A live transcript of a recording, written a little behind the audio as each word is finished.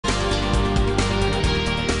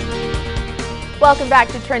Welcome back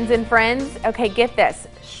to Trends and Friends. Okay, get this.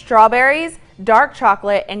 Strawberries, dark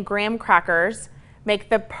chocolate, and graham crackers make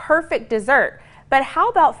the perfect dessert. But how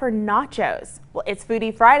about for nachos? Well, it's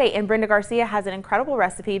Foodie Friday, and Brenda Garcia has an incredible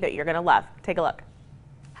recipe that you're going to love. Take a look.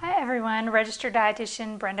 Hi everyone, registered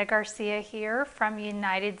dietitian Brenda Garcia here from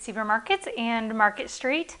United Supermarkets and Market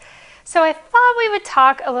Street. So I thought we would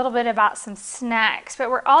talk a little bit about some snacks, but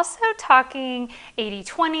we're also talking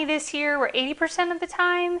 80-20 this year, where 80% of the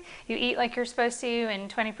time you eat like you're supposed to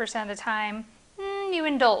and 20% of the time you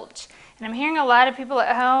indulge. And I'm hearing a lot of people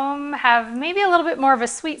at home have maybe a little bit more of a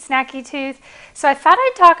sweet snacky tooth. So I thought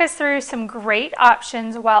I'd talk us through some great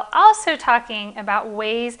options while also talking about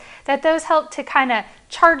ways that those help to kind of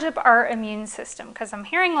charge up our immune system, because I'm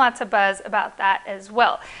hearing lots of buzz about that as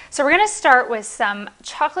well. So we're going to start with some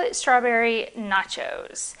chocolate strawberry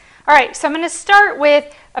nachos. All right, so I'm going to start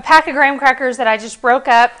with a pack of graham crackers that I just broke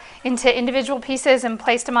up into individual pieces and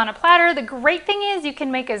placed them on a platter. The great thing is you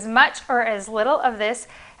can make as much or as little of this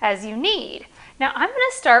as you need. Now I'm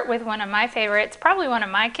going to start with one of my favorites, probably one of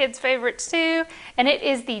my kids' favorites too, and it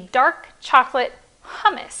is the dark chocolate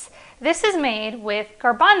hummus. This is made with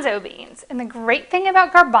garbanzo beans, and the great thing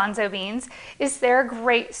about garbanzo beans is they're a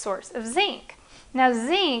great source of zinc. Now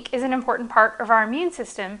zinc is an important part of our immune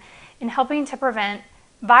system in helping to prevent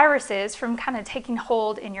viruses from kind of taking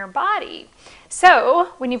hold in your body. So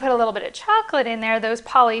when you put a little bit of chocolate in there, those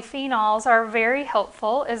polyphenols are very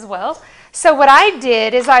helpful as well. So what I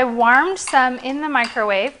did is I warmed some in the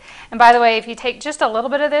microwave. And by the way, if you take just a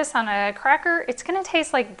little bit of this on a cracker, it's going to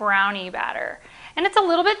taste like brownie batter. And it's a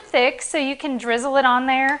little bit thick, so you can drizzle it on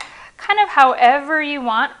there kind of however you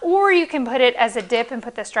want, or you can put it as a dip and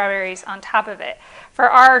put the strawberries on top of it. For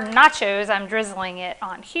our nachos, I'm drizzling it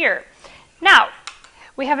on here. Now,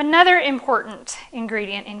 we have another important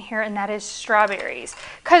ingredient in here, and that is strawberries.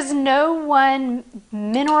 Because no one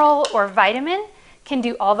mineral or vitamin can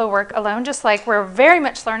do all the work alone, just like we're very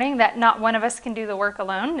much learning that not one of us can do the work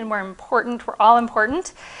alone, and we're important, we're all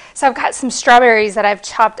important. So I've got some strawberries that I've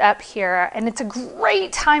chopped up here, and it's a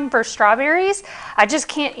great time for strawberries. I just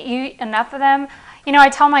can't eat enough of them. You know, I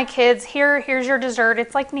tell my kids, here's your dessert.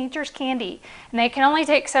 It's like nature's candy. And they can only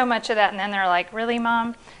take so much of that, and then they're like, really,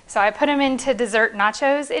 Mom? So I put them into dessert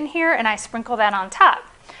nachos in here, and I sprinkle that on top.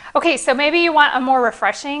 Okay, so maybe you want a more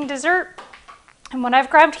refreshing dessert. And what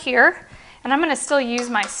I've grabbed here, and I'm going to still use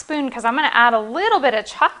my spoon because I'm going to add a little bit of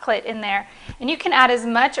chocolate in there. And you can add as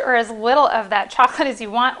much or as little of that chocolate as you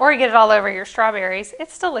want, or you get it all over your strawberries.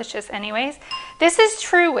 It's delicious anyways. This is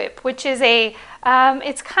True Whip, which is a,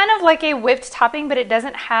 it's kind of like a whipped topping, but it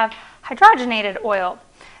doesn't have hydrogenated oil.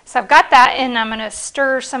 So I've got that, and I'm going to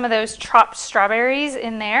stir some of those chopped strawberries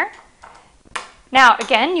in there. Now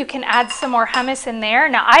again, you can add some more hummus in there.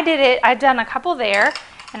 Now I've done a couple there,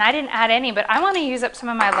 and I didn't add any, but I want to use up some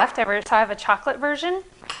of my leftovers, so I have a chocolate version.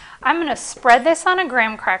 I'm going to spread this on a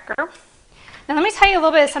graham cracker. Now let me tell you a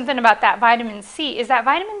little bit of something about that vitamin C. Is that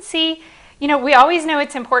vitamin C, you know, we always know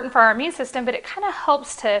it's important for our immune system, but it kind of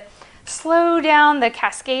helps to slow down the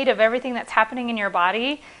cascade of everything that's happening in your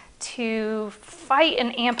body to fight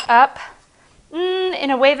and amp up in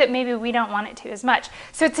a way that maybe we don't want it to as much.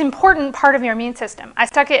 So it's an important part of your immune system. I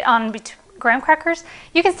stuck it on graham crackers.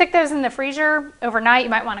 You can stick those in the freezer overnight. You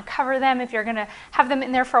might want to cover them if you're going to have them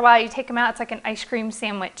in there for a while. You take them out, it's like an ice cream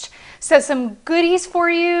sandwich. So some goodies for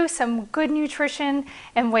you, some good nutrition,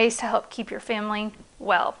 and ways to help keep your family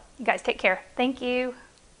well. You guys take care. Thank you.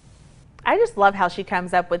 I just love how she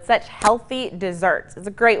comes up with such healthy desserts. It's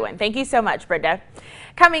a great one. Thank you so much, Brenda.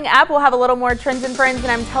 Coming up, we'll have a little more Trends and Friends,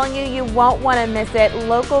 and I'm telling you, you won't want to miss it.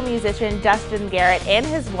 Local musician Justin Garrett and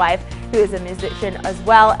his wife, who is a musician as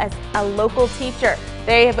well as a local teacher.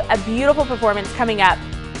 They have a beautiful performance coming up.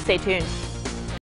 Stay tuned.